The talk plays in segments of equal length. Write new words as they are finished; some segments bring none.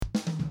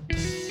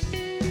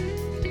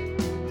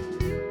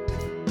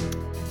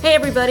Hey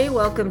everybody,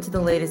 welcome to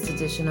the latest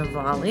edition of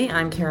Volley.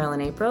 I'm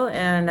Carolyn April,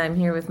 and I'm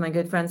here with my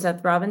good friend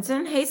Seth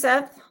Robinson. Hey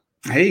Seth.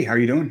 Hey, how are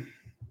you doing?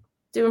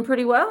 Doing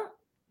pretty well.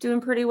 Doing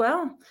pretty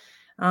well.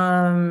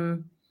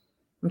 Um,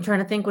 I'm trying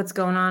to think what's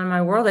going on in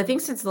my world. I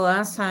think since the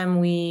last time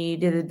we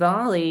did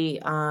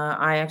Volley,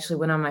 I actually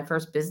went on my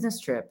first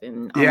business trip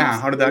in Yeah,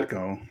 how did that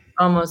go?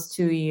 almost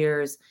 2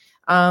 years.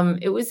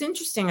 It was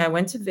interesting. I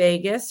went to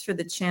Vegas for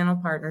the Channel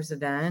Partners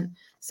event.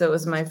 So it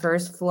was my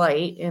first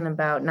flight in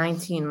about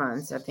 19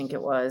 months, I think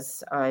it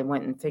was. I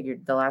went and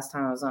figured the last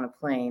time I was on a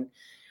plane.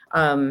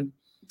 Um,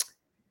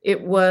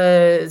 it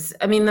was,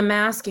 I mean, the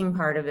masking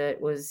part of it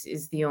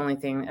is the only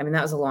thing. I mean,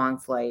 that was a long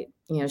flight.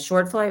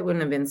 Short flight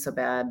wouldn't have been so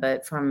bad,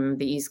 but from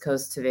the East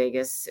Coast to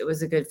Vegas, it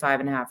was a good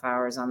 5.5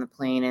 hours on the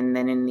plane and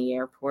then in the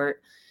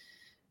airport.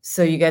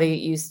 So you got to get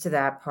used to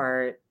that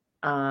part.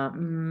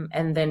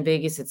 And then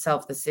Vegas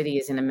itself, the city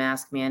is in a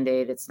mask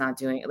mandate. It's not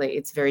doing like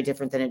it's very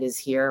different than it is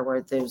here,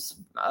 where there's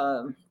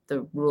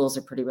the rules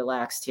are pretty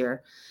relaxed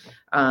here,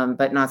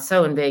 but not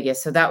so in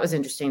Vegas. So that was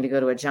interesting to go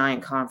to a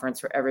giant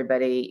conference where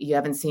everybody you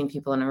haven't seen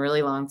people in a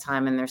really long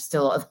time, and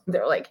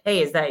they're like,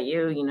 "Hey, is that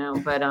you?"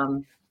 But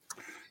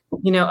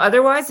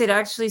otherwise it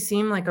actually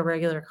seemed like a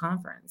regular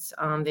conference.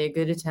 They had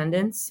good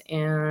attendance,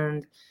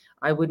 and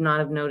I would not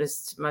have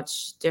noticed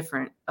much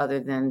different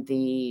other than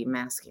the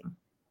masking.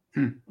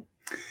 Hmm.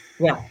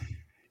 Yeah.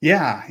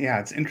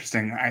 Yeah, it's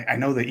interesting. I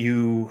know that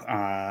you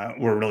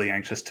were really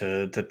anxious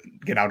to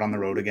get out on the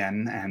road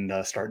again and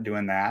start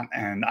doing that,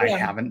 and I Yeah.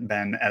 haven't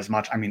been as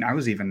much. I mean, I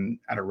was even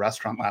at a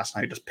restaurant last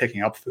night, just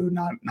picking up food,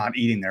 not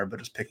eating there, but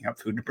just picking up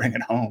food to bring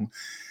it home.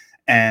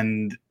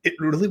 And it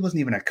really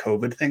wasn't even a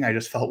COVID thing. I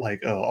just felt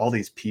like, oh, all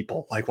these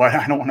people, like, why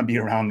I don't want to be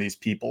around these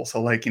people.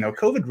 So, like,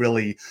 COVID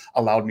really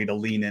allowed me to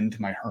lean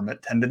into my hermit I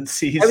was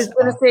tendencies.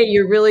 gonna say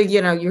you're really,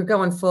 you're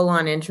going full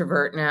on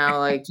introvert now,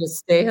 like just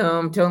stay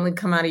home, don't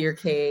come out of your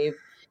cave.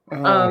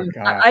 Oh I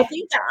gosh.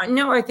 think that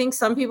no, I think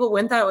some people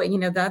went that way.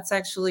 That's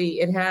actually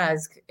it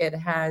has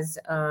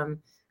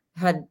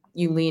had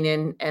you lean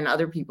in and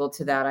other people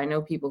to that. I know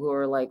people who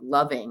are like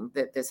loving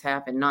that this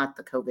happened, not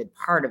the COVID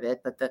part of it,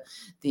 but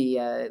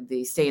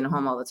the staying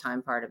home all the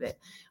time part of it.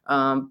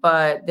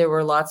 But there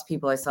were lots of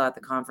people I saw at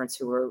the conference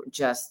who were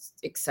just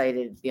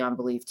excited beyond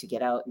belief to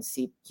get out and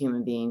see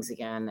human beings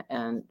again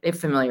and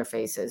familiar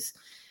faces.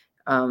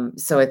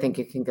 So I think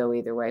it can go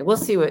either way. We'll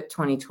see what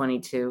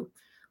 2022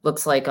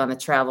 looks like on the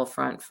travel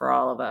front for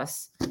all of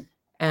us.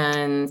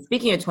 And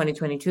speaking of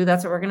 2022,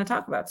 that's what we're going to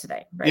talk about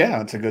today, right? Yeah,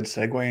 it's a good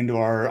segue into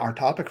our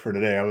topic for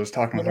today. I was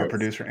talking with our It is.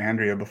 producer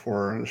Andrea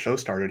before the show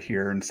started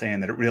here and saying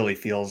that it really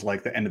feels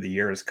like the end of the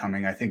year is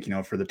coming. I think,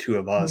 for the two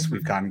of us,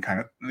 we've Mhm. gotten kind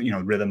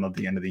of, rhythm of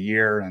the end of the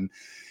year, and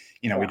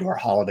we Yeah. do our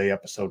holiday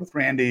episode with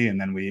Randy, and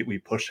then we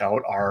push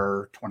out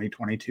our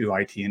 2022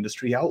 IT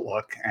industry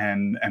outlook,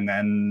 and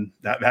then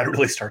that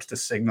really starts to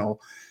signal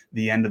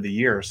the end of the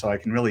year. So I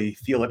can really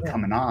feel it Yeah.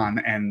 coming on.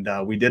 And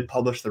we did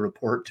publish the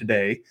report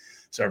today,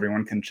 so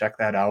everyone can check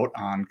that out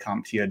on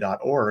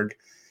CompTIA.org.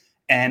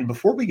 And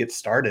before we get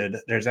started,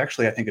 there's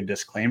actually, I think, a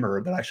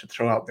disclaimer that I should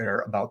throw out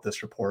there about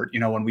this report.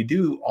 When we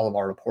do all of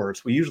our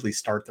reports, we usually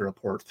start the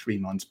report 3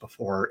 months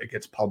before it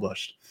gets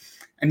published.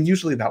 And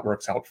usually that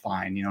works out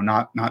fine.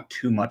 Not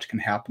too much can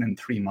happen in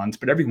 3 months,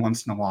 but every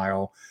once in a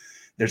while,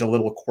 there's a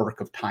little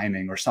quirk of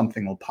timing or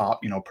something will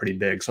pop, pretty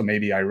big. So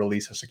maybe I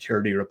release a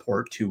security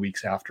report 2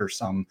 weeks after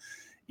some,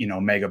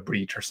 mega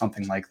breach or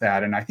something like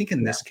that. And I think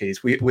in Yeah. this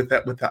case, with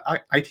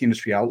the IT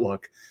industry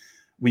outlook,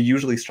 we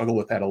usually struggle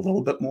with that a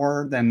little bit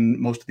more than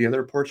most of the other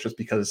reports, just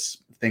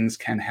because things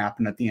can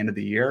happen at the end of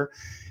the year.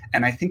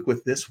 And I think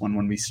with this one,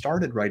 when we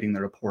started writing the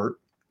report,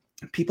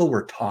 people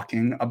were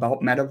talking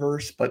about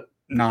metaverse, but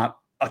not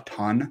a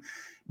ton.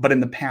 But in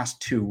the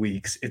past 2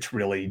 weeks, it's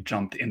really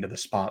jumped into the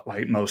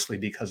spotlight, mostly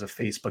because of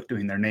Facebook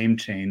doing their name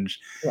change.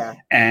 Yeah.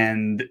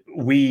 And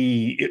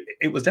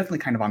it was definitely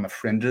kind of on the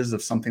fringes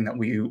of something that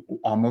we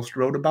almost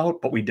wrote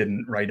about, but we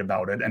didn't write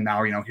about it. And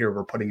now, here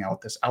we're putting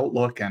out this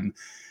outlook, and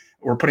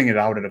we're putting it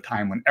out at a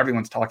time when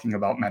everyone's talking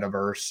about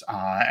metaverse,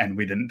 and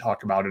we didn't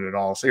talk about it at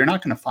all. So you're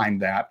not going to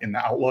find that in the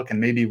outlook, and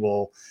maybe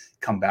we'll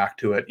come back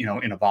to it,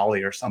 in a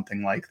volley or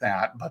something like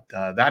that. But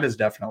that is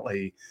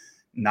definitely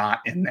not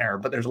in there.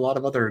 But there's a lot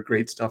of other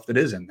great stuff that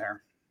is in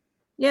there.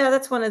 Yeah,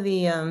 that's one of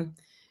the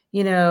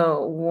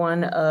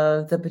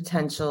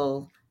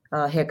potential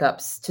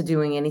hiccups to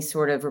doing any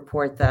sort of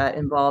report that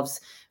involves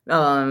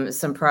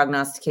some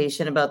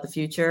prognostication about the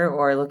future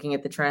or looking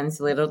at the trends.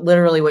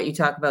 Literally, what you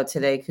talk about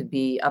today could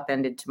be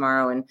upended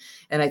tomorrow,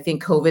 and I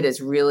think COVID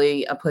has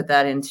really put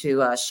that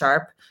into a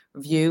sharp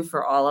view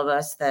for all of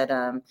us. That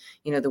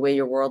the way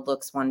your world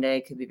looks one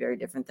day could be very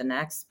different the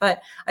next.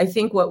 But I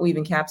think what we've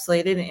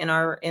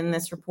encapsulated in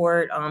this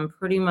report,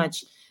 pretty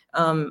much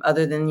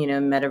other than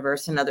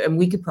metaverse and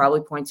we could probably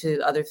point to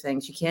other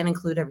things. You can't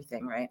include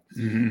everything, right?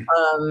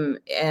 Mm-hmm.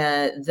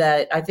 And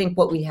that I think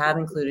what we have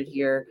included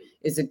here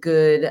is a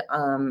good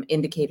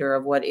indicator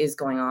of what is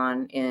going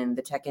on in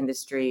the tech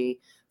industry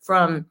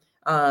from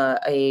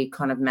a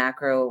kind of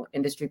macro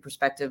industry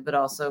perspective, but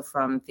also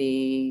from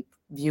the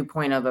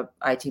viewpoint of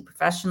IT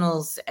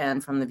professionals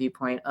and from the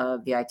viewpoint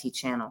of the IT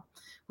channel,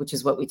 which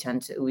is what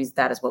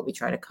that is what we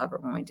try to cover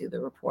when we do the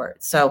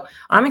report. So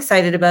I'm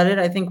excited about it.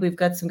 I think we've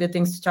got some good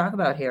things to talk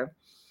about here.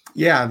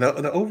 Yeah,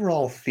 the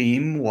overall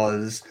theme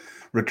was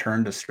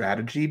return to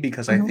strategy,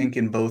 because I think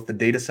in both the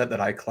data set that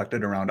I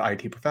collected around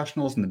IT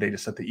professionals and the data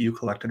set that you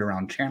collected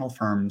around channel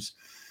firms,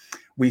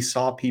 we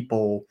saw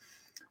people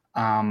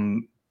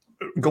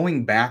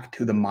going back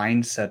to the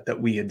mindset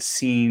that we had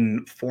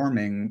seen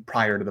forming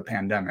prior to the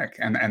pandemic.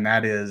 And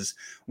that is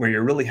where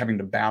you're really having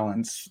to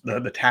balance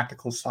the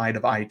tactical side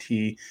of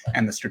IT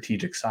and the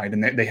strategic side.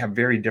 And they have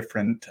very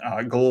different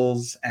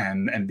goals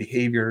and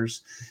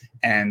behaviors.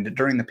 And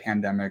during the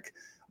pandemic,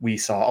 we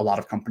saw a lot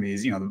of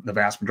companies, the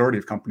vast majority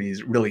of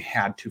companies really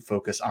had to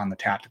focus on the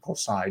tactical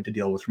side to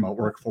deal with remote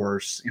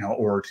workforce,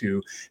 or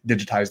to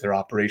digitize their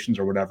operations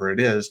or whatever it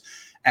is.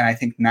 And I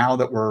think now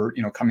that we're,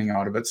 coming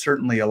out of it,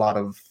 certainly a lot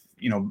of,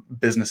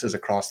 businesses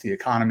across the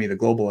economy, the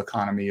global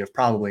economy, have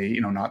probably,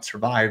 not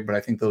survived. But I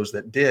think those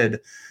that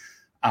did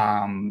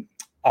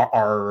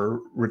are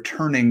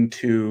returning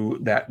to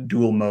that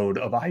dual mode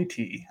of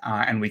IT.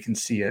 And we can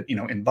see it,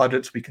 in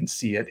budgets. We can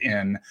see it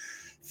in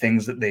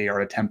things that they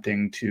are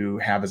attempting to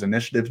have as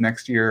initiatives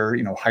next year,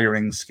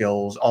 hiring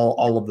skills,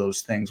 all of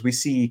those things. We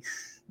see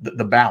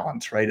the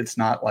balance, right? It's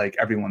not like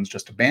everyone's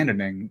just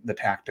abandoning the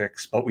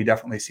tactics, but we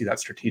definitely see that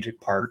strategic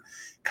part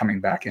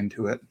coming back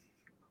into it.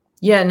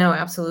 Yeah, no,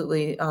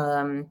 absolutely.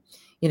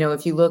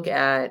 If you look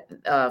at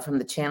from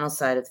the channel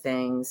side of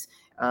things,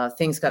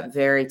 things got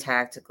very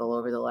tactical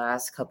over the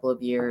last couple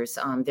of years.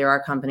 There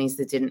are companies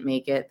that didn't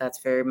make it. That's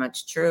very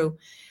much true.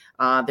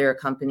 There are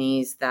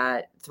companies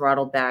that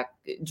throttled back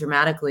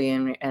dramatically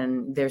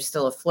and they're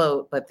still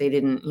afloat, but they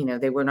didn't,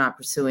 they were not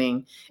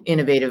pursuing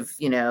innovative,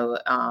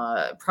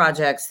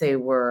 projects. They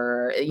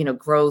were,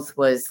 growth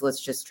was,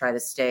 let's just try to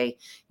stay,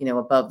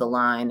 above the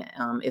line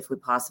if we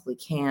possibly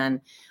can.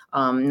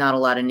 Not a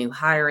lot of new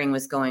hiring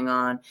was going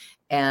on.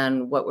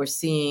 And what we're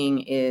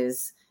seeing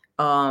is,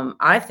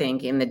 I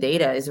think in the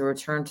data is a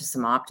return to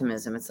some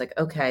optimism. It's like,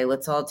 okay,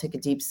 let's all take a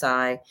deep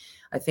sigh.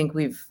 I think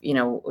we've,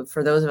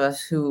 for those of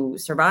us who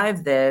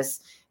survived this,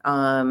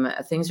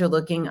 things are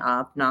looking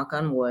up, knock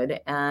on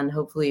wood. And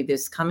hopefully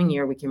this coming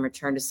year, we can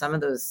return to some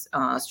of those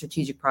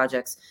strategic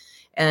projects.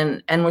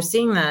 And we're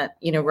seeing that,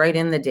 right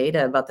in the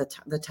data about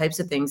the types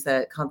of things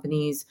that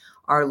companies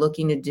are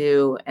looking to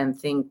do and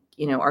think,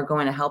 are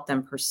going to help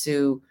them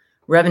pursue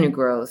revenue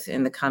growth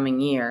in the coming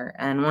year.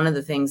 And one of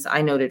the things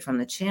I noted from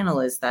the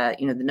channel is that,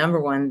 the number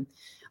one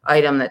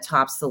item that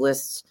tops the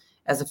list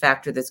as a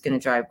factor that's going to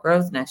drive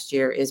growth next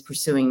year is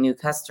pursuing new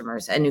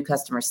customers and new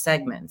customer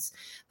segments.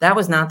 That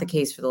was not the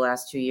case for the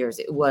last 2 years.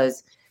 It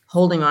was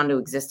holding on to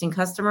existing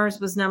customers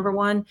was number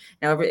one.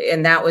 Now,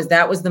 and that was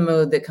the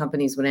mode that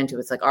companies went into.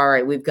 It's like, all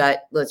right,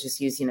 let's just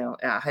use,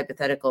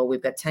 hypothetical.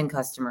 We've got 10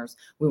 customers.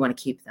 We want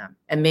to keep them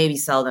and maybe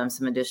sell them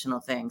some additional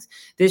things.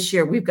 This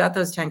year, we've got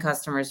those 10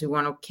 customers. We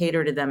want to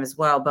cater to them as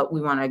well, but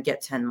we want to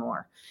get 10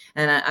 more.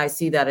 And I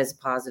see that as a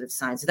positive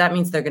sign. So that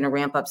means they're going to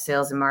ramp up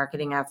sales and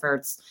marketing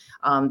efforts.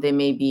 They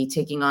may be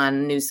taking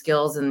on new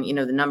skills. And,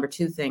 the number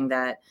two thing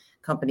that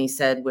companies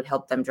said would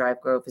help them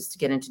drive growth is to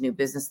get into new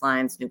business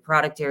lines, new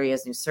product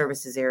areas, new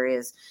services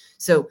areas.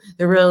 So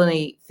they're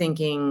really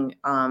thinking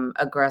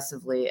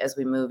aggressively as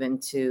we move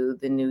into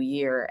the new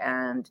year.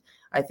 And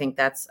I think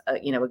that's a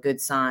good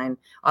sign.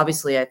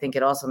 Obviously, I think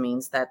it also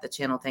means that the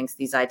channel thinks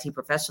these IT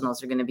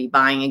professionals are going to be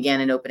buying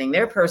again and opening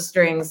their purse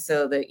strings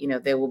so that,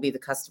 they will be the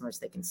customers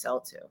they can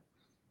sell to.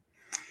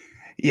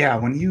 Yeah,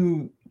 when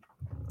you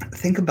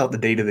think about the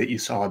data that you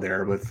saw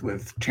there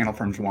with channel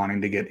firms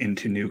wanting to get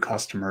into new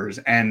customers,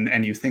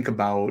 and you think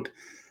about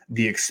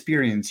the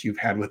experience you've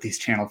had with these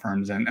channel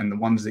firms and the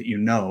ones that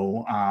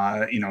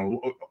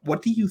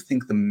what do you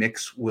think the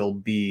mix will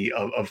be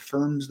of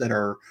firms that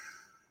are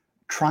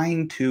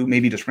trying to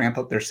maybe just ramp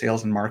up their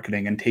sales and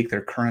marketing and take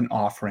their current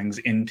offerings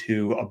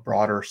into a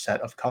broader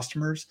set of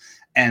customers,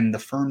 and the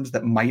firms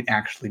that might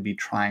actually be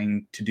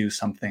trying to do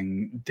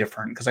something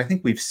different? Because I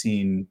think we've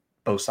seen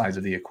both sides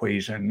of the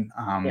equation,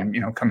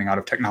 coming out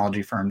of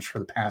technology firms for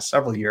the past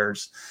several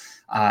years.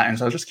 And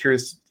so I was just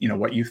curious,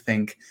 what you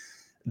think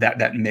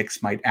that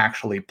mix might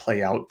actually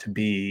play out to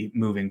be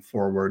moving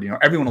forward.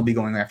 Everyone will be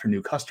going after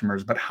new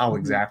customers, but how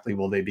exactly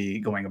will they be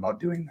going about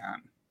doing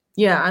that?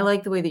 Yeah, I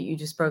like the way that you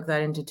just broke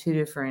that into two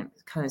different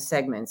kind of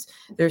segments.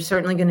 There's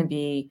certainly going to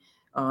be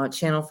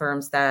channel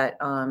firms that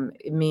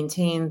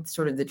maintain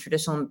sort of the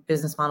traditional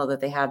business model that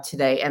they have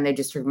today, and they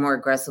just are more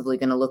aggressively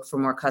going to look for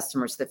more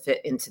customers that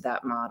fit into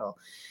that model.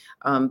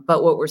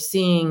 But what we're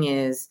seeing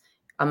is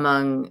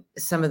among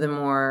some of the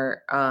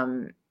more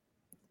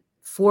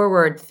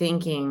forward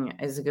thinking,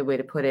 is a good way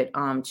to put it,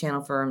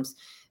 channel firms,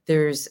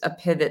 there's a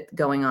pivot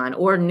going on,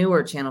 or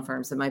newer channel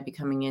firms that might be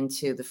coming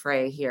into the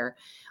fray here,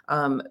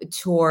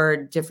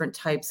 toward different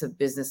types of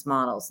business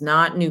models,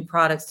 not new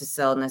products to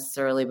sell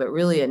necessarily, but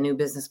really a new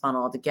business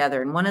model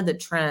altogether. And one of the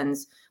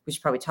trends, we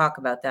should probably talk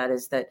about that,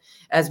 is that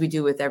as we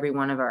do with every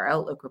one of our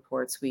Outlook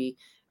reports, we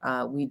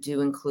we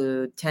do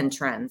include 10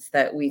 trends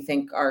that we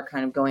think are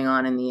kind of going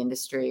on in the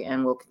industry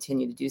and will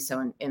continue to do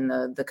so in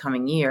the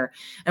coming year.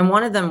 And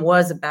one of them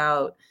was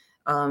about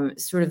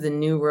sort of the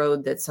new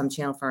road that some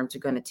channel firms are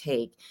going to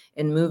take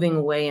in moving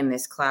away in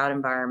this cloud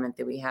environment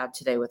that we have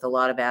today with a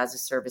lot of as a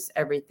service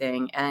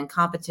everything and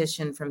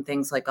competition from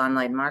things like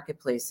online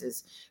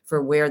marketplaces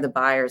for where the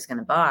buyer is going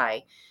to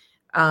buy.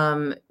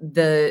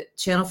 The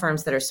channel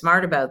firms that are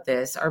smart about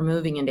this are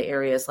moving into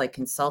areas like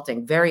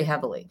consulting very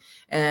heavily,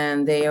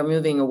 and they are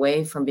moving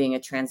away from being a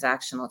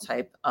transactional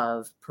type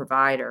of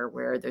provider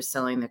where they're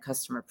selling their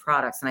customer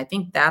products. And I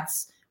think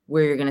that's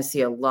where you're going to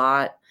see a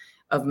lot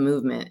of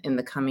movement in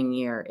the coming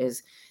year.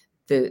 Is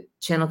the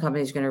channel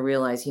company is going to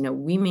realize,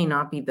 we may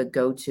not be the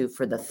go-to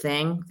for the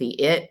thing,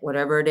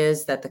 whatever it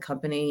is that the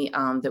company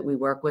that we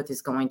work with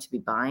is going to be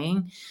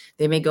buying.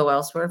 They may go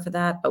elsewhere for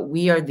that, but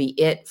we are the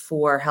it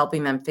for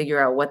helping them figure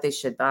out what they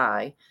should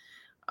buy,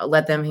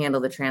 let them handle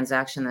the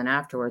transaction then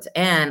afterwards.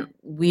 And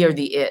we are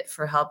the it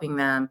for helping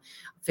them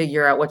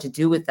figure out what to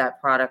do with that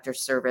product or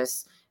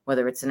service,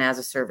 whether it's an as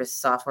a service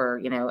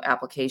software,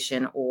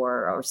 application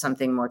or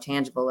something more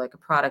tangible like a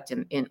product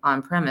in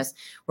on premise.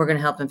 We're going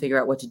to help them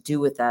figure out what to do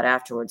with that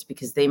afterwards,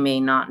 because they may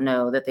not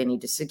know that they need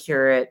to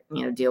secure it,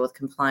 deal with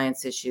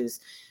compliance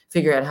issues,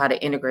 figure out how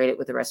to integrate it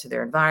with the rest of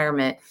their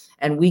environment.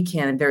 And we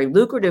can very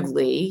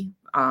lucratively,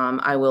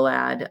 I will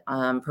add,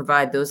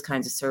 provide those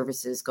kinds of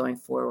services going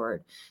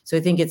forward. So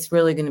I think it's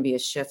really going to be a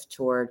shift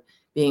toward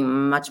being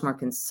much more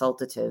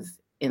consultative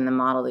in the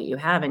model that you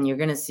have. And you're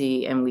going to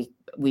see, and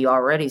we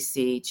already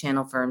see,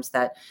 channel firms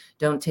that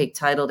don't take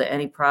title to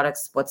any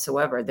products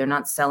whatsoever. They're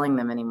not selling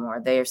them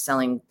anymore. They are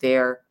selling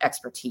their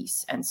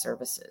expertise and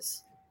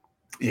services.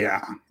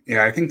 Yeah.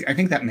 I think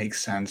that makes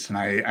sense. And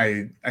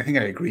I think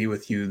I agree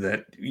with you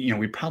that,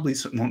 we probably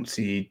won't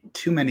see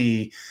too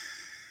many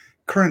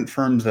current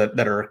firms that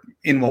are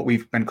in what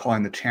we've been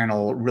calling the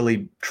channel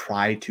really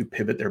try to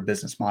pivot their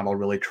business model,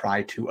 really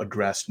try to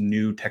address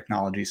new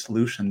technology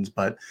solutions.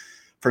 But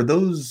for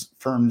those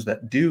firms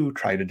that do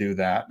try to do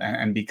that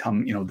and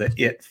become, the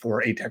it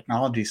for a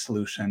technology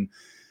solution,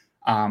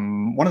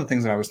 one of the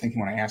things that I was thinking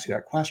when I asked you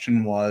that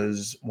question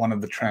was one of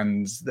the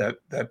trends that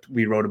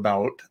we wrote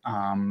about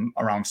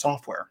around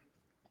software.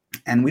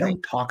 And we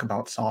don't talk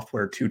about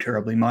software too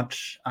terribly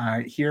much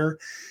here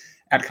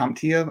at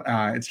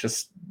CompTIA. It's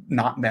just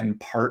not been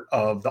part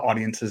of the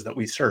audiences that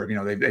we serve.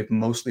 They've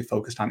mostly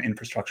focused on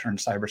infrastructure and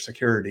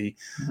cybersecurity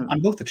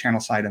on both the channel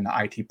side and the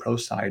IT pro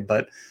side.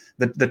 But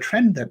the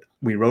trend that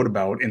we wrote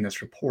about in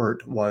this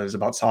report was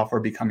about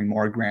software becoming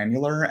more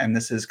granular. And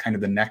this is kind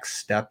of the next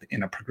step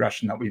in a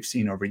progression that we've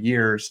seen over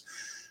years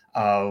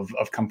of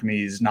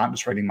companies not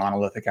just writing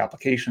monolithic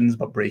applications,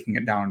 but breaking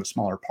it down into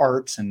smaller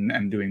parts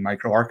and doing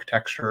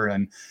microarchitecture.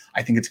 And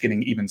I think it's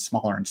getting even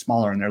smaller and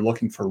smaller, and they're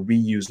looking for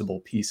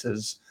reusable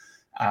pieces,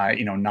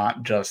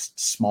 not just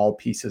small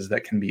pieces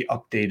that can be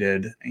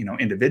updated,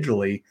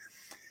 individually.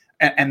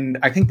 And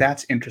I think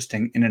that's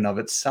interesting in and of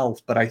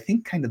itself. But I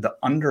think kind of the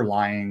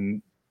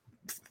underlying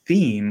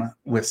theme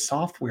with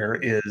software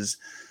is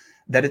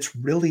that it's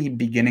really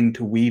beginning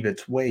to weave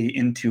its way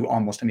into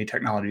almost any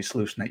technology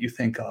solution that you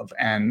think of.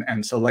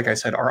 And so, like I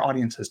said, our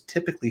audiences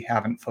typically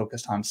haven't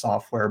focused on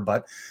software,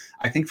 but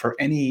I think for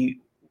any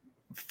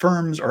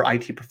firms or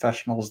IT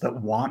professionals that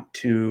want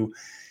to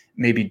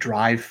maybe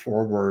drive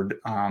forward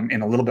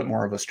in a little bit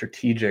more of a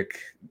strategic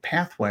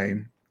pathway,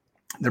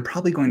 they're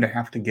probably going to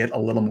have to get a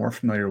little more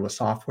familiar with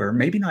software,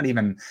 maybe not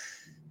even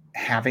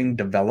having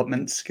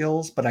development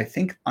skills, but I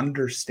think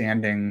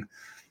understanding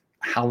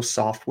how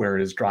software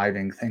is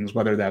driving things,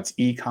 whether that's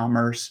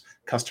e-commerce,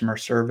 customer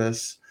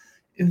service,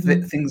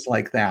 things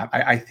like that.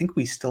 I think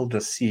we still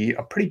just see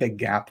a pretty big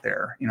gap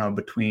there,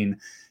 between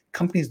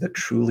companies that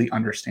truly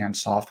understand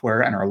software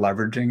and are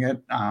leveraging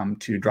it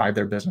to drive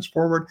their business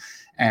forward,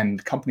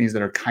 and companies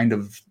that are kind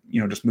of,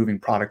 just moving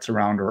products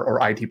around, or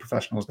IT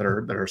professionals that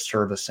are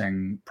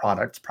servicing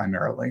products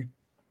primarily.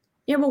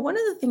 Yeah, well, one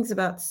of the things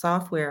about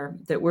software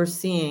that we're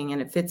seeing,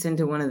 and it fits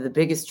into one of the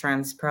biggest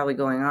trends probably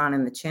going on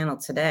in the channel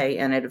today,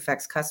 and it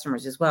affects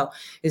customers as well,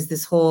 is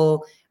this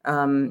whole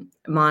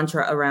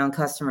mantra around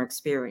customer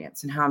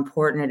experience and how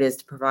important it is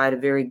to provide a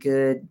very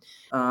good,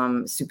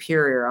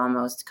 superior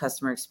almost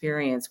customer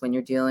experience when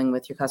you're dealing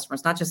with your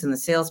customers, not just in the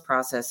sales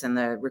process and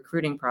the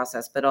recruiting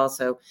process, but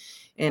also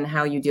in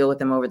how you deal with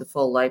them over the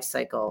full life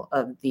cycle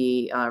of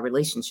the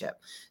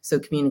relationship. So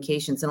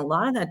communications, and a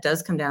lot of that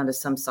does come down to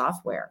some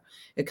software.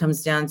 It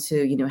comes down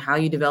to, how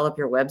you develop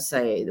your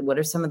website. What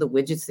are some of the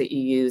widgets that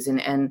you use?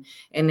 And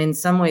in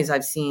some ways,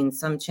 I've seen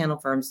some channel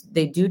firms,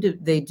 they do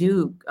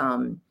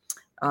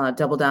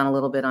double down a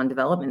little bit on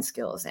development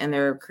skills, and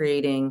they're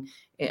creating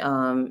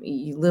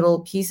little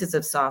pieces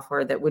of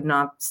software that would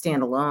not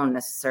stand alone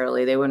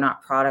necessarily. They were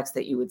not products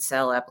that you would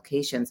sell,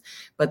 applications,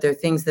 but they're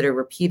things that are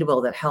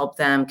repeatable that help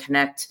them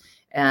connect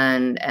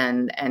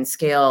and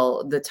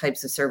scale the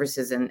types of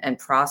services and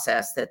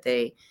process that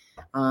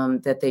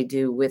they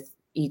do with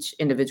each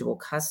individual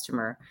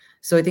customer.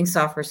 So I think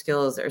software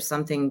skills are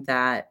something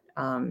that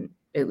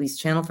at least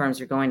channel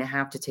firms are going to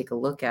have to take a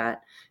look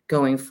at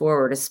going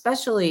forward,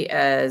 especially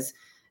as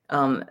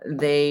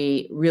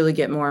they really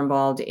get more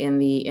involved in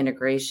the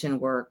integration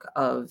work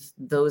of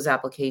those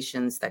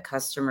applications that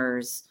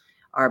customers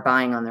are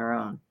buying on their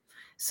own.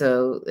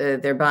 So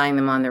they're buying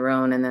them on their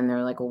own, and then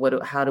they're like,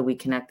 well, how do we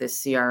connect this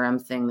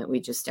CRM thing that we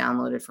just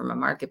downloaded from a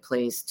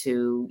marketplace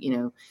to,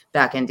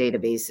 back-end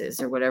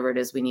databases or whatever it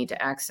is we need to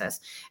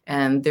access?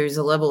 And there's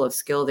a level of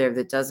skill there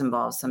that does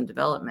involve some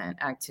development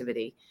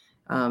activity.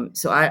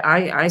 So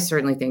I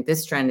certainly think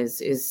this trend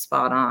is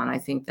spot on. I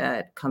think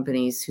that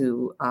companies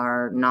who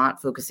are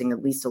not focusing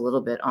at least a little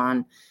bit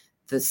on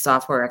the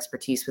software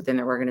expertise within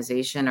their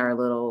organization are a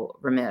little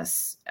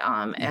remiss,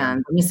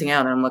 and missing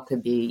out on what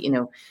could be,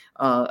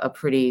 a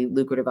pretty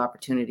lucrative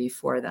opportunity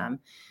for them.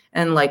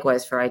 And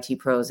likewise for IT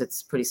pros,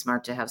 it's pretty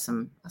smart to have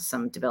some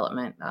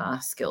development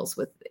skills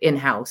with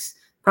in-house.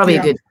 Probably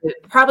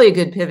a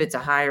good pivot to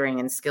hiring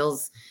and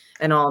skills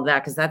and all of that,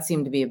 because that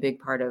seemed to be a big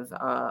part of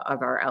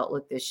our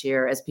outlook this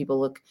year as people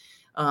look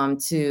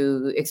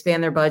to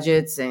expand their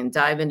budgets and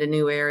dive into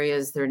new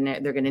areas. They're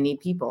going to need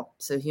people.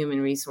 So human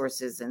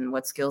resources and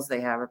what skills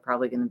they have are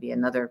probably going to be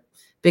another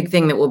big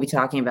thing that we'll be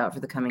talking about for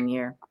the coming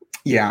year.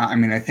 Yeah, I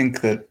mean, I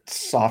think that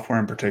software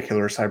in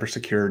particular,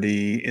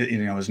 cybersecurity,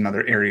 is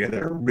another area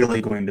that are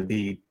really going to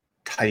be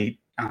tight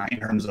in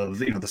terms of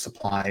the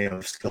supply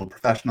of skilled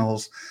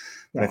professionals.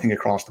 But I think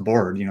across the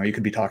board, you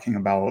could be talking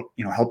about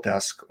help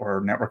desk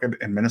or network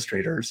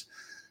administrators,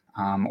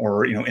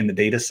 or in the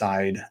data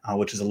side,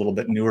 which is a little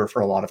bit newer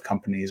for a lot of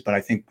companies. But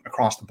I think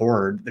across the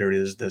board there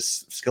is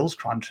this skills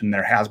crunch, and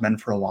there has been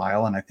for a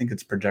while, and I think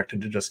it's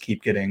projected to just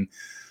keep getting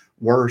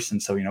worse.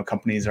 And so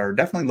companies are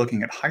definitely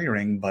looking at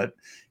hiring, but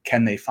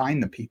can they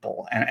find the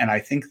people? And I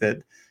think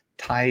that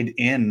tied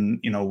in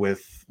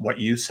with what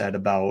you said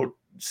about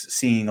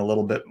seeing a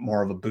little bit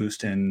more of a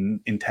boost in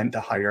intent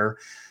to hire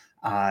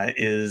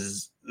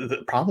is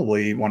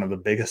probably one of the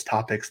biggest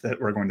topics that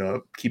we're going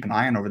to keep an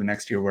eye on over the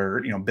next year,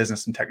 where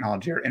business and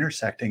technology are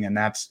intersecting, and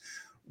that's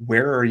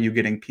where are you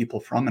getting people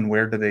from and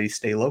where do they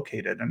stay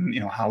located, and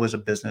how is a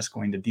business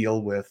going to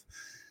deal with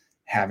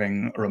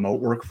having a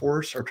remote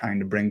workforce or trying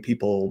to bring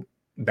people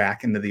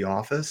back into the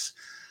office.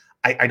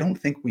 I don't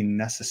think we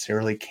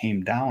necessarily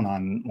came down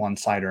on one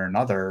side or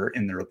another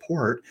in the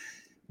report,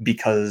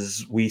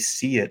 because we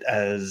see it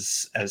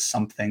as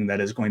something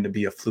that is going to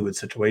be a fluid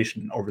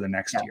situation over the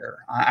next year.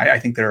 I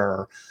think there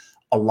are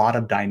a lot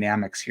of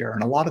dynamics here,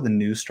 and a lot of the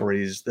news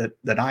stories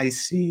that I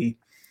see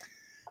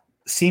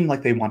seem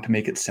like they want to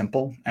make it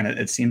simple, and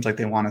it seems like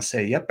they want to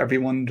say, yep,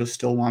 everyone just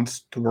still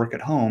wants to work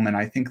at home. And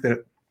I think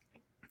that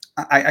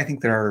I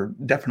think there are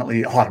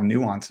definitely a lot of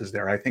nuances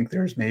there. I think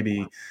there's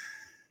maybe,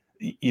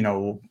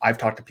 I've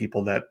talked to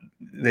people that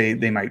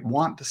they might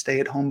want to stay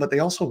at home, but they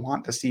also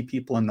want to see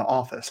people in the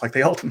office. Like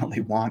they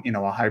ultimately want,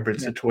 a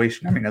hybrid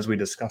situation. I mean, as we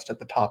discussed at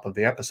the top of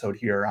the episode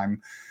here,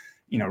 I'm,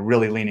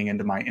 really leaning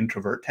into my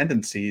introvert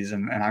tendencies,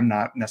 and I'm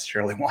not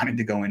necessarily wanting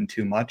to go in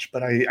too much,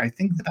 but I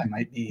think that I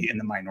might be in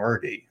the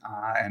minority.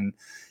 And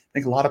I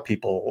think a lot of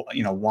people,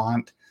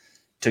 want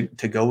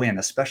to go in,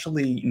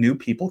 especially new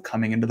people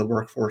coming into the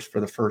workforce for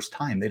the first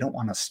time. They don't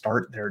want to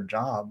start their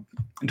job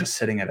just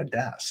sitting at a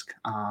desk.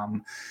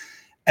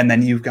 And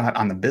then you've got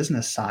on the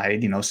business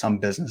side, some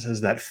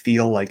businesses that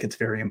feel like it's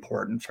very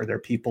important for their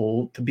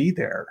people to be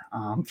there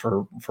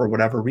for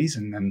whatever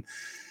reason. And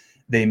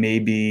they may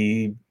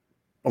be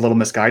a little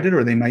misguided,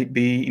 or they might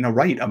be,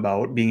 right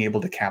about being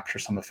able to capture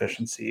some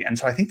efficiency. And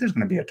so I think there's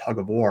going to be a tug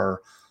of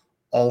war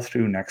all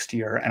through next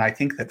year. And I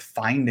think that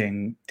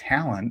finding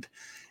talent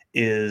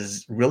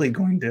is really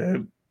going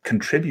to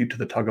contribute to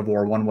the tug of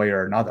war one way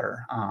or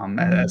another,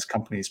 as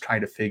companies try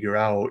to figure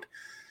out,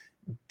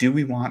 do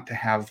we want to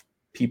have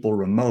people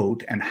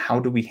remote, and how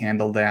do we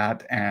handle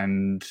that,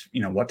 and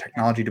what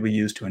technology do we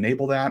use to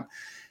enable that,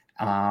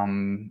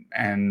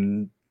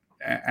 and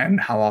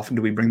how often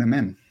do we bring them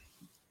in?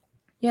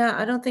 Yeah,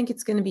 I don't think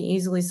it's going to be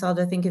easily solved.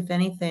 I think if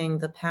anything,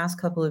 the past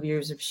couple of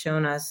years have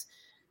shown us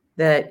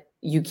that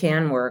you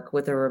can work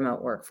with a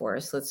remote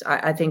workforce.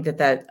 I think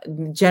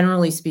that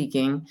generally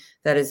speaking,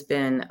 that has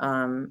been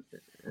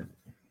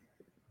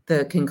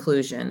the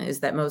conclusion, is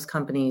that most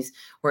companies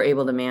were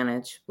able to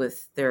manage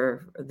with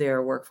their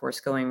workforce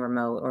going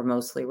remote or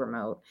mostly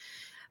remote.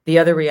 The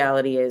other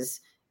reality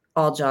is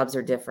all jobs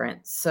are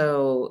different.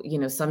 So,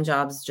 some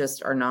jobs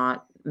just are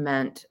not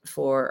meant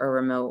for a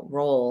remote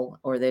role,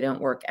 or they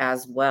don't work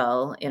as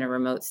well in a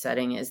remote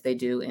setting as they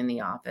do in the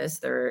office.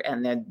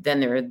 Then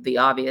there are the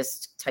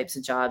obvious types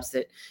of jobs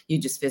that you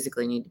just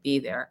physically need to be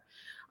there.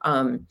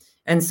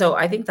 And so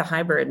I think the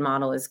hybrid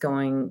model is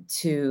going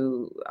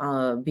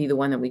to be the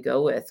one that we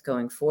go with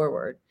going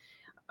forward.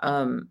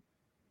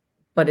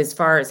 But as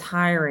far as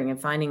hiring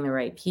and finding the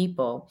right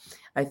people,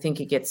 I think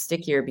it gets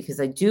stickier,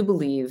 because I do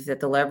believe that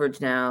the leverage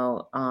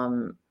now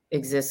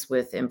exists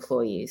with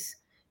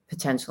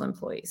potential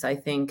employees. I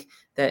think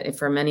that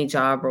for many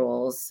job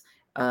roles,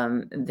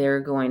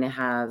 they're going to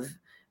have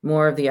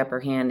more of the upper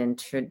hand in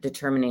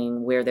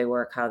determining where they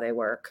work, how they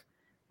work.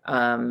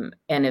 And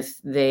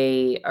if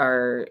they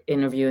are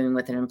interviewing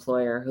with an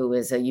employer who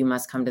is you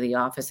must come to the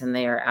office, and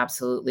they are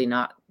absolutely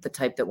not the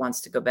type that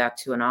wants to go back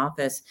to an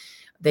office,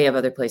 they have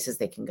other places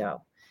they can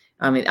go.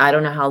 I mean, I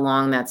don't know how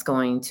long that's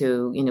going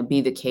to,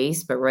 be the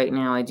case, but right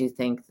now I do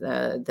think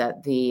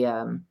that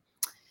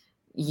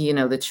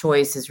the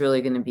choice is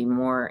really going to be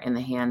more in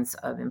the hands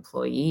of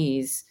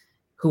employees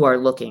who are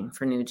looking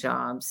for new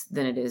jobs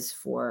than it is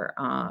for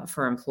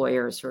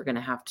employers who are going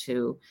to have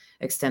to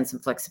extend some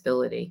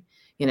flexibility.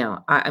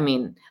 I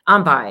mean,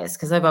 I'm biased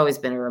because I've always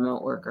been a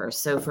remote worker.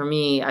 So for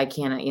me, I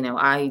can't,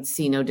 I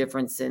see no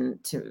difference in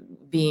to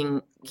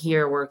being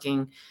here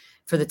working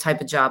for the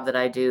type of job that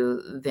I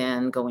do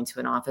than going to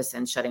an office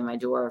and shutting my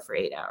door for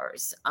 8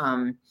 hours.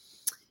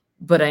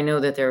 But I know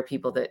that there are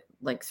people that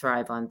like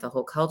thrive on the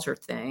whole culture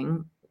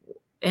thing.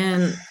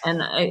 And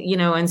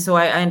and so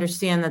I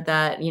understand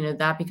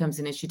that becomes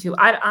an issue too.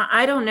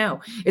 I don't know.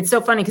 It's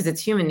so funny because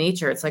it's human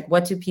nature. It's like,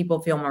 what do people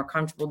feel more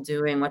comfortable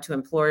doing? What to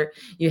employ?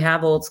 You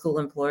have old school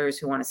employers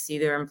who want to see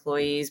their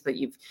employees, but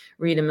you've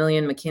read a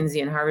million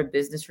McKinsey and Harvard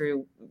Business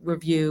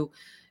Review,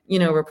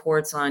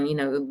 reports on,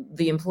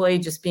 the employee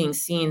just being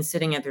seen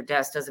sitting at their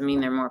desk doesn't mean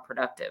they're more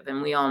productive.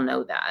 And we all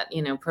know that,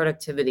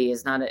 productivity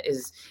is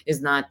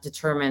not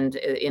determined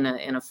in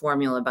a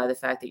formula by the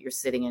fact that you're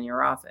sitting in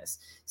your office.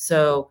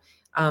 So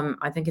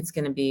I think it's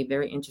going to be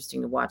very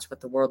interesting to watch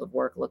what the world of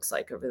work looks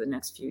like over the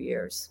next few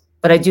years.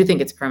 But I do think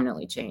it's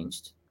permanently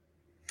changed.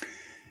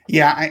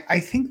 Yeah, I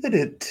think that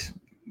it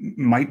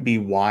might be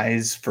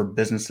wise for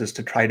businesses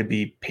to try to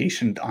be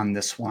patient on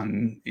this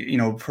one,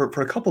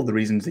 for a couple of the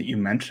reasons that you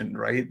mentioned,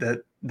 right?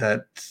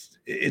 That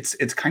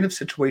it's kind of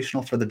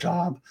situational for the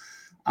job.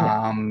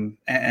 Yeah.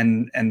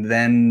 And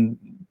then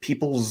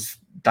people's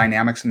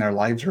dynamics in their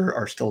lives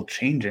are still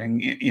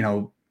changing.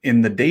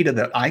 In the data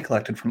that I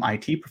collected from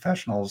IT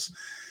professionals,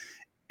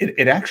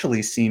 it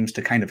actually seems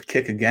to kind of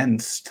kick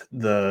against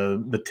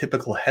the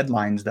typical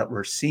headlines that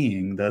we're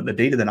seeing. The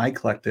data that I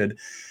collected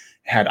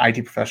had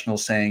IT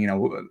professionals saying,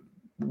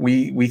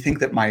 we think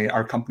that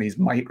our companies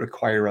might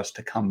require us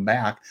to come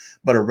back,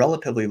 but a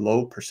relatively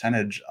low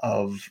percentage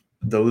of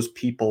those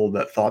people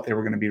that thought they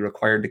were going to be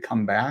required to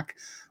come back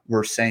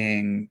were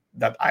saying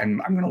that I'm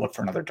going to look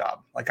for another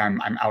job. Like I'm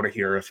out of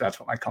here if that's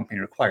what my company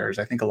requires.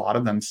 I think a lot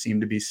of them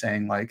seem to be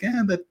saying like,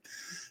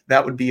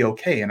 that would be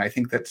okay. And I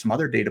think that some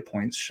other data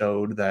points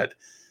showed that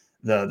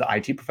the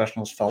IT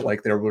professionals felt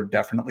like there were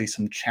definitely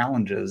some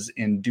challenges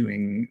in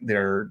doing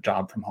their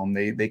job from home.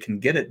 They can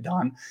get it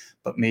done,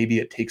 but maybe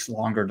it takes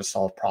longer to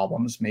solve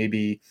problems.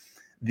 Maybe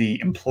the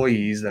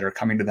employees that are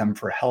coming to them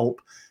for help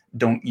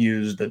don't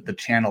use the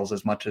channels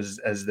as much as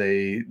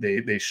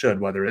they should,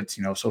 whether it's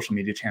social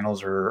media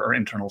channels or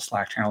internal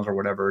Slack channels or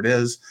whatever it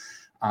is.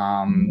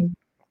 Mhm.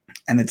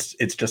 And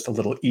it's just a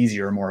little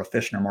easier, more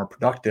efficient, or more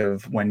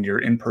productive when you're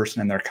in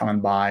person and they're coming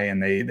by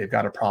and they've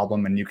got a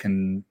problem and you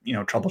can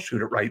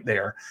troubleshoot it right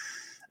there.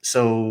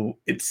 So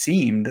it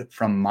seemed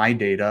from my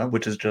data,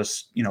 which is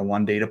just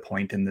one data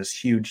point in this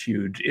huge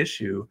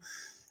issue,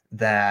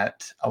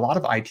 that a lot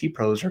of IT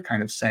pros are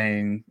kind of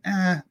saying,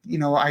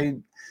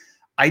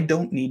 I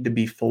don't need to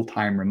be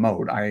full-time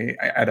remote.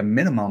 At a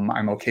minimum,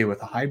 I'm okay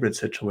with a hybrid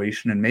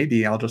situation, and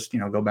maybe I'll just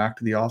go back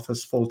to the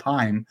office full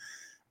time,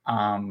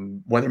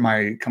 whether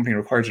my company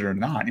requires it or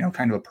not.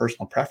 Kind of a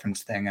personal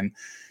preference thing.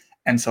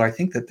 And so I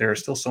think that there are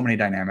still so many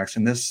dynamics,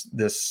 and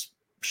this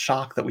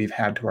shock that we've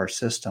had to our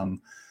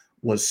system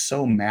was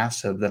so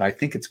massive that I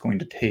think it's going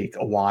to take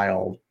a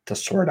while to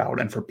sort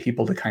out and for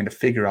people to kind of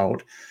figure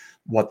out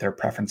what their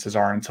preferences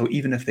are. And so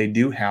even if they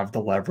do have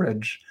the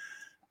leverage,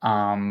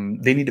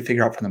 they need to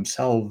figure out for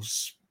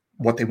themselves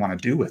what they want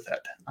to do with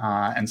it.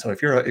 And so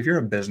if you're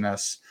a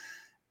business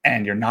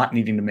and you're not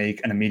needing to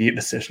make an immediate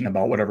decision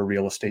about whatever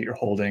real estate you're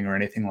holding or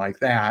anything like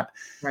that,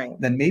 Right.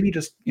 then maybe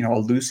just a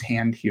loose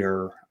hand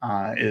here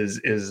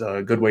is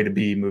a good way to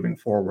be moving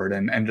forward,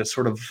 and just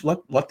sort of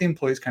let the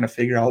employees kind of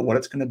figure out what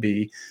it's going to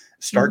be,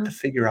 start to Mhm.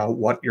 figure out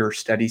what your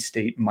steady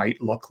state might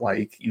look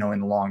like in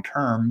the long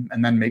term,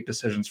 and then make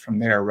decisions from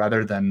there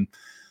rather than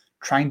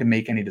trying to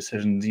make any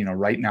decisions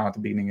right now at the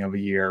beginning of a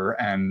year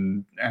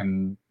and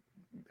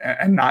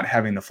not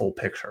having the full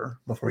picture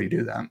before you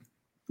do that.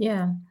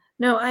 Yeah.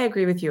 No, I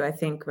agree with you. I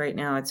think right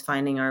now it's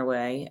finding our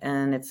way,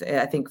 and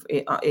I think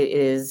it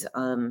is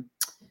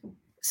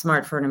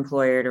smart for an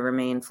employer to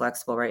remain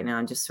flexible right now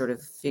and just sort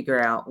of figure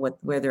out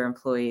where their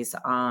employees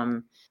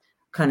kind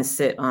of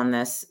sit on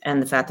this,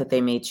 and the fact that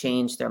they may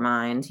change their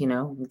mind.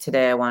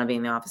 Today I want to be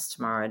in the office,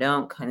 tomorrow I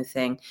don't, kind of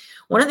thing.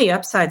 One of the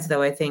upsides,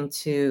 though, I think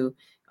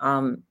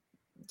um,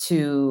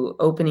 to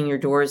opening your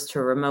doors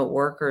to remote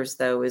workers,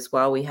 though, is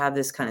while we have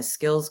this kind of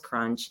skills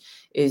crunch,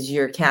 is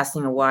you're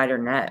casting a wider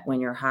net when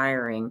you're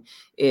hiring.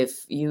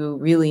 If you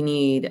really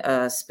need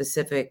a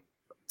specific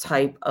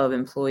type of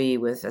employee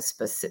with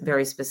a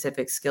very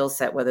specific skill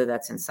set, whether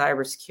that's in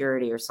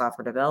cybersecurity or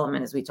software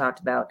development, as we talked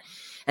about,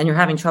 and you're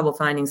having trouble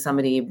finding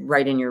somebody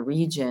right in your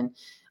region,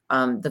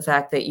 the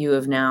fact that you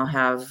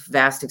have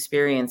vast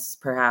experience,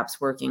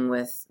 perhaps working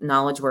with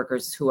knowledge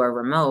workers who are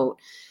remote,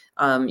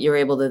 you're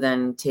able to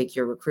then take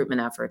your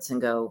recruitment efforts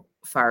and go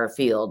far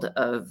afield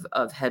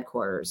of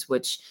headquarters,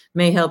 which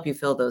may help you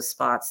fill those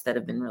spots that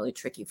have been really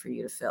tricky for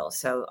you to fill.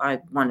 So I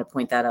wanted to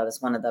point that out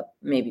as one of the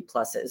maybe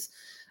pluses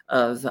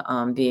of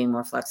being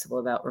more flexible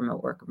about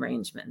remote work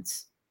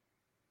arrangements.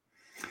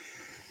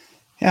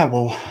 Yeah,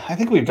 well, I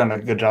think we've done a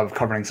good job of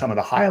covering some of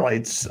the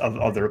highlights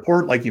of the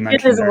report. Like you Yeah,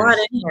 there's mentioned, a lot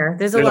in here.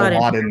 There's a there's a lot in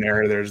lot in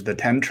there. There's the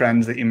 10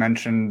 trends that you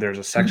mentioned. There's a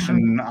here.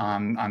 section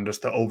on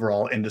just the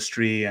overall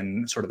industry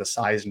and sort of the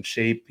size and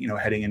shape,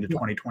 heading into Yeah.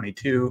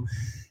 2022.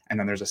 And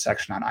then there's a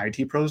section on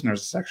IT pros, and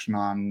there's a section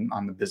on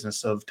the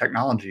business of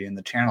technology in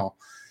the channel.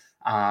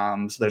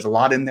 So there's a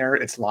lot in there.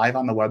 It's live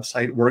on the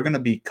website. We're going to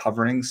be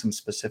covering some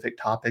specific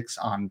topics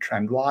on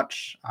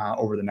TrendWatch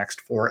over the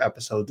next 4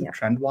 episodes of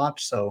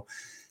TrendWatch. So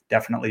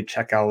definitely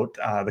check out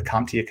the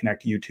CompTIA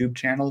Connect YouTube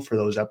channel for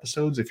those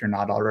episodes if you're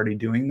not already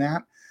doing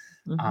that.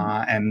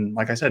 And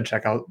like I said,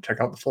 check out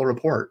the full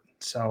report.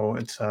 So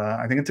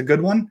I think it's a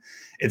good one.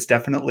 It's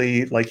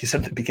definitely, like you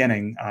said at the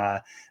beginning,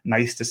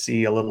 nice to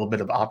see a little bit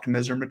of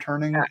optimism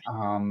returning.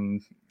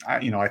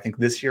 I think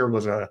this year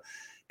was a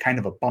kind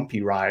of a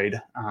bumpy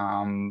ride,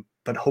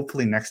 but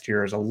hopefully next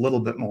year is a little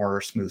bit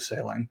more smooth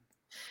sailing.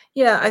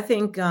 Yeah, I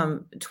think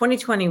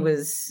 2020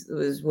 was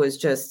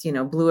just,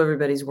 blew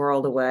everybody's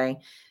world away.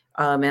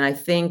 And I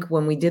think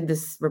when we did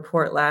this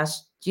report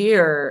last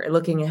year,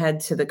 looking ahead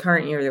to the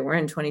current year that we're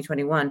in,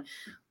 2021,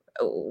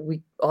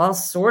 we all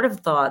sort of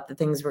thought that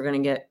things were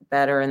going to get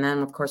better. And then,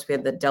 of course, we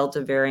had the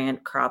Delta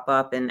variant crop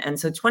up. And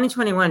so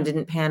 2021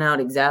 didn't pan out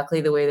exactly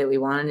the way that we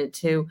wanted it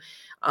to.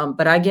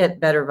 But I get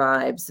better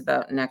vibes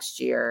about next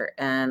year.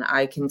 And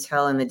I can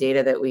tell in the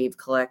data that we've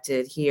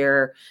collected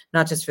here,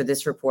 not just for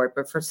this report,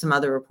 but for some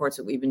other reports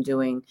that we've been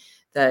doing,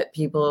 that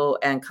people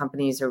and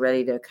companies are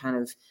ready to kind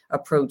of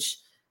approach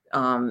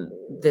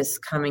this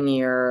coming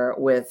year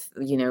with,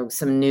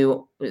 some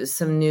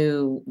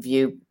new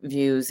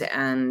views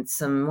and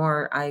some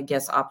more, I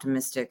guess,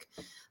 optimistic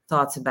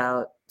thoughts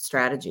about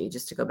strategy,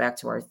 just to go back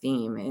to our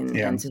theme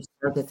and to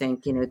start to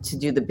think, to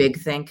do the big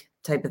think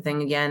type of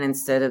thing again,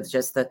 instead of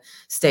just the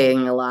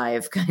staying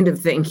alive kind of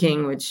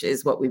thinking, which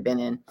is what we've been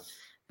in.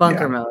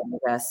 Bunker mode, I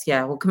guess.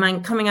 Yeah. Well,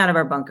 coming out of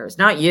our bunkers.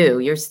 Not you.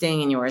 You're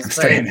staying in yours.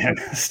 Staying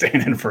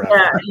in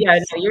forever. Yeah.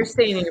 No, you're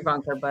staying in your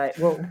bunker, but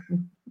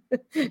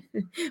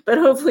but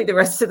hopefully the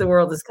rest of the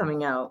world is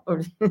coming out.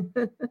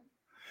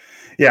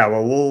 Yeah,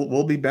 well,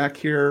 we'll be back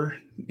here,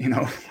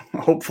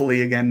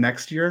 hopefully again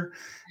next year,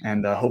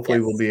 and hopefully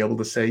we'll be able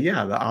to say,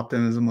 yeah, the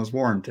optimism was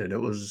warranted. It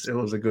was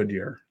a good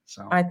year.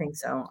 So I think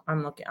so.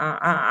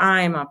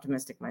 I'm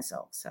optimistic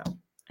myself. So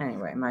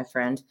anyway, my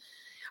friend,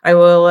 I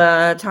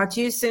will talk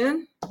to you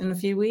soon in a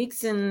few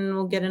weeks, and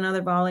we'll get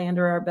another volley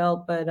under our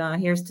belt. But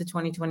here's to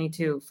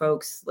 2022,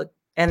 folks. Look.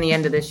 And the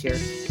end of this year.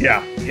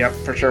 Yeah, yep,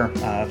 for sure.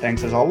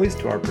 Thanks as always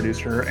to our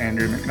producer,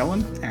 Andrew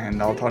McMillan,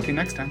 and I'll talk to you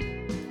next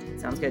time.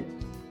 Sounds good.